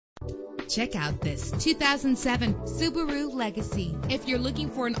Check out this 2007 Subaru Legacy. If you're looking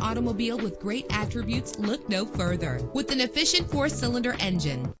for an automobile with great attributes, look no further. With an efficient 4-cylinder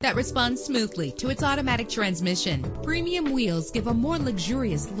engine that responds smoothly to its automatic transmission, premium wheels give a more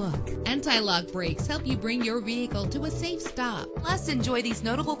luxurious look. Anti-lock brakes help you bring your vehicle to a safe stop. Plus, enjoy these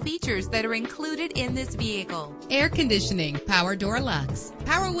notable features that are included in this vehicle: air conditioning, power door locks,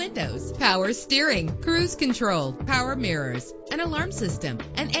 power windows, power steering, cruise control, power mirrors, an alarm system,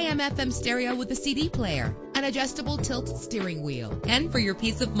 an AM/FM stereo with a CD player, an adjustable tilt steering wheel. And for your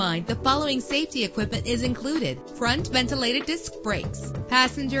peace of mind, the following safety equipment is included: front ventilated disc brakes,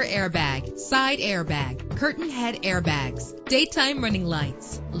 passenger airbag, side airbag, curtain head airbags, daytime running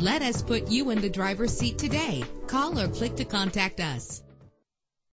lights. Let us put you in the driver's seat today. Call or click to contact us.